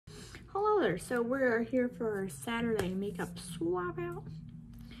concealer. So we're here for our Saturday makeup swap out.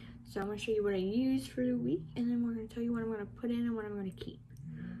 So I'm gonna show you what I use for the week, and then we're gonna tell you what I'm gonna put in and what I'm gonna keep.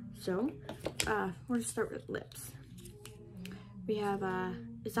 So we're gonna start with lips. We have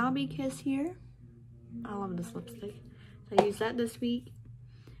Zombie Kiss here. I love this lipstick. So I used that this week.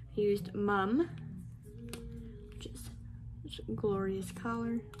 I used Mum, which is a glorious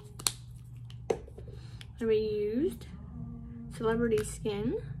color. And we used Celebrity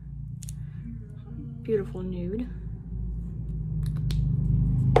Skin, beautiful nude.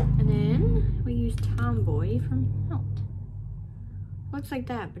 And then we used Tomboy from Melt. Looks like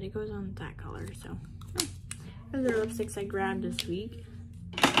that, but it goes on that color, so. Those are lipsticks I grabbed this week.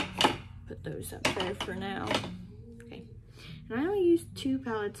 Put those up there for now. Okay. And I only used 2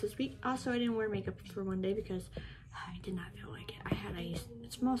 palettes this week. Also, I didn't wear makeup for one day because I did not feel like it. I had a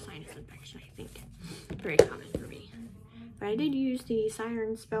small sinus infection, I think. Very common for me. But I did use the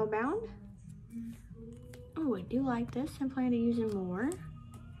Siren Spellbound. Oh, I do like this. I'm planning to use it more.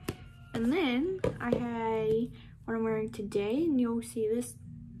 And then I had what I'm wearing today, and you'll see this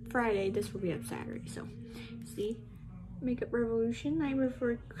Friday. This will be up Saturday, so see. Makeup Revolution Night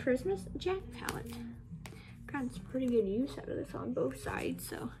Before Christmas Jack palette. Got some pretty good use out of this on both sides,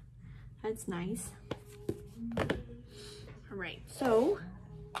 so that's nice. Alright, so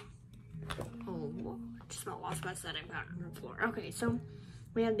I just about lost my setting powder on the floor. Okay, so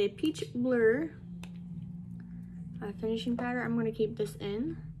we have the Peach Blur finishing powder. I'm gonna keep this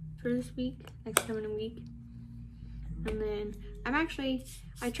in for this week, next coming week. And then I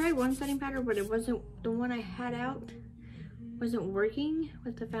tried one setting powder, but it wasn't, the one I had out wasn't working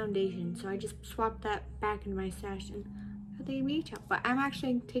with the foundation. So I just swapped that back into my stash and got the beach out. But I'm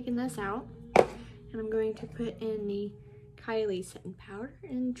actually taking this out and I'm going to put in the Kylie setting powder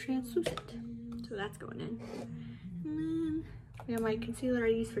in translucent. So that's going in. And then we have my concealer I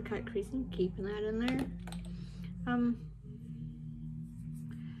use for cut creasing, keeping that in there. I'm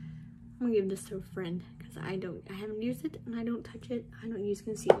gonna give this to a friend because I haven't used it and I don't touch it. I don't use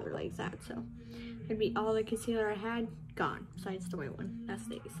concealer like that, so it'd be all the concealer I had gone besides the white one that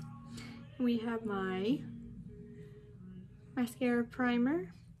stays. And we have my mascara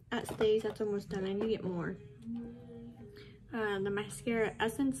primer that stays. That's almost done. I need to get more. The mascara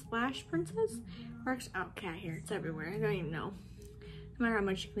Essence Lash Princess works out. Cat hair, it's everywhere. I don't even know. No matter how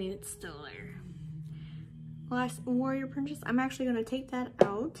much you clean, it's still there. Last Warrior Princess. I'm actually going to take that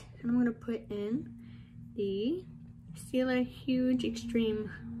out and I'm going to put in the Stila Huge Extreme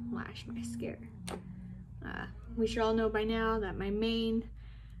Lash Mascara. We should all know by now that my main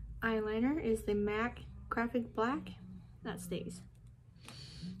eyeliner is the MAC Graphic Black. That stays.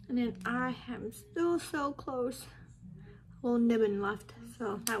 And then I am still so close. A little nibbin left,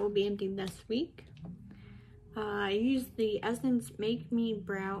 so that will be empty this week. I used the Essence Make Me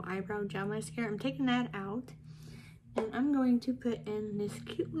Brow Eyebrow Gel Mascara. I'm taking that out. And I'm going to put in this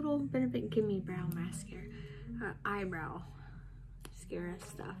cute little Benefit Gimme Brow Mascara. Eyebrow mascara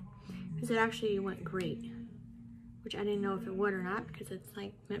stuff. Because it actually went great. Which I didn't know if it would or not, because it's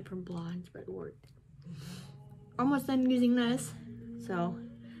like meant for blondes, but it worked. Almost done using this. So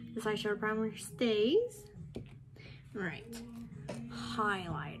this eyeshadow primer stays. Alright.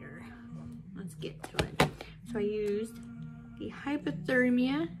 Highlighter. Let's get to it. So I used the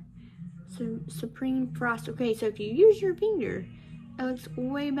Hypothermia Supreme Frost. Okay, so if you use your finger, it looks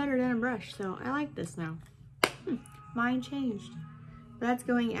way better than a brush. So I like this now. Mine changed. That's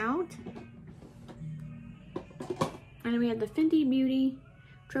going out. And then we have the Fenty Beauty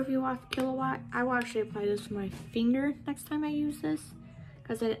Trophy Wife Kilowatt. I will actually apply this with my finger next time I use this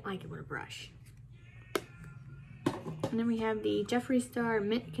because I didn't like it with a brush. And then we have the Jeffree Star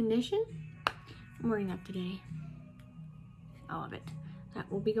Mint Condition. I'm wearing that today. I love it. That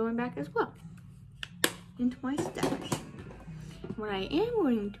will be going back as well into my stash. What I am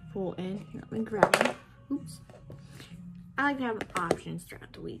going to pull in, let me grab it. Oops. I like to have options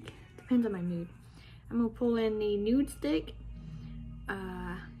throughout the week. Depends on my mood. I'm going to pull in the Nude Stick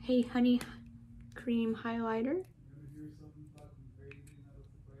Hey Honey Cream Highlighter.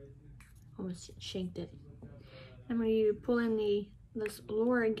 Almost shanked it. I'm going to pull in this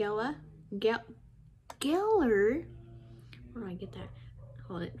Laura Geller. Where do I get that?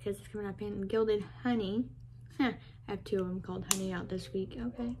 Hold it, because it's coming up in Gilded Honey. I have 2 of them called Honey out this week.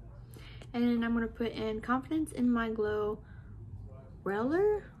 Okay. And then I'm going to put in Confidence in My Glow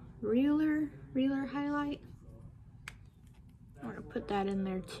Reeler Highlight. I'm going to put that in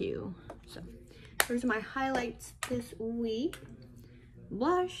there too. So, those are my highlights this week.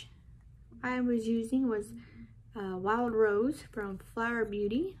 Blush I was using was Wild Rose from Flower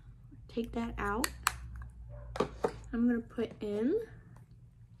Beauty. Take that out. I'm going to put in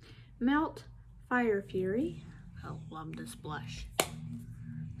Melt Fire Fury. I love this blush. So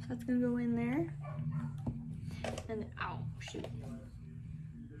that's gonna go in there. And ow, shoot.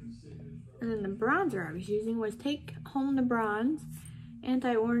 And then the bronzer I was using was Take Home the Bronze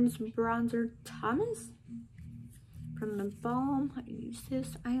Anti-Orange Bronzer Thomas. From the Balm, I use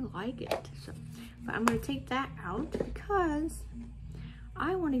this, I like it. So, but I'm gonna take that out because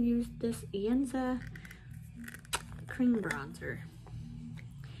I wanna use this Ienza cream bronzer.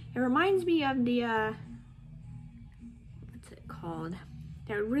 It reminds me of the, what's it called?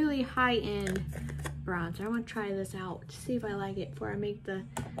 That really high-end bronzer. I wanna try this out to see if I like it before I make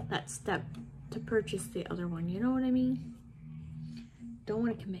that step to purchase the other one, you know what I mean? Don't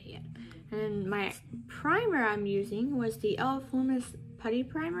wanna commit yet. And my primer I'm using was the e.l.f. Luminous Putty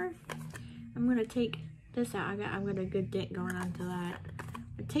Primer. I'm gonna take this out. I've got a good dent going on to that.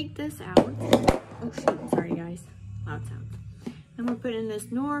 I take this out. Oh shoot, sorry guys, loud sound. I'm gonna put in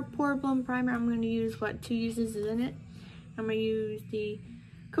this Nor Pore Bloom Primer. I'm gonna use 2 uses in it. I'm gonna use the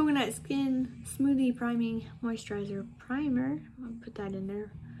Coconut Skin Smoothie Priming Moisturizer Primer. I'll put that in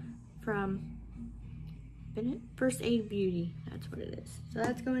there from First Aid Beauty, that's what it is. So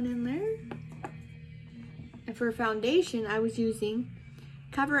that's going in there. And for foundation, I was using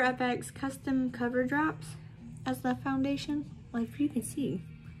Cover FX Custom Cover Drops as the foundation. Like you can see,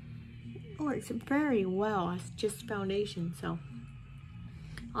 it works very well as just foundation, so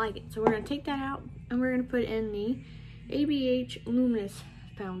I like it. So we're gonna take that out and we're gonna put in the ABH Luminous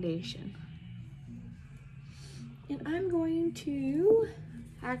Foundation. And I'm going to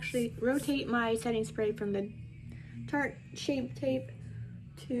actually rotate my setting spray from the Tarte Shape Tape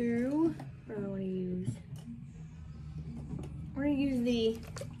to, what do I want to use? We're going to use the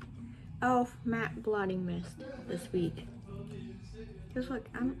e.l.f. Matte Blotting Mist this week. Just look,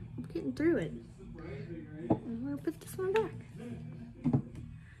 I'm getting through it. I'm going to put this one back.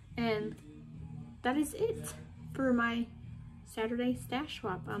 And that is it for my Saturday stash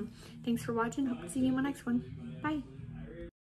swap. Thanks for watching. Hope to see you in my next one. Bye.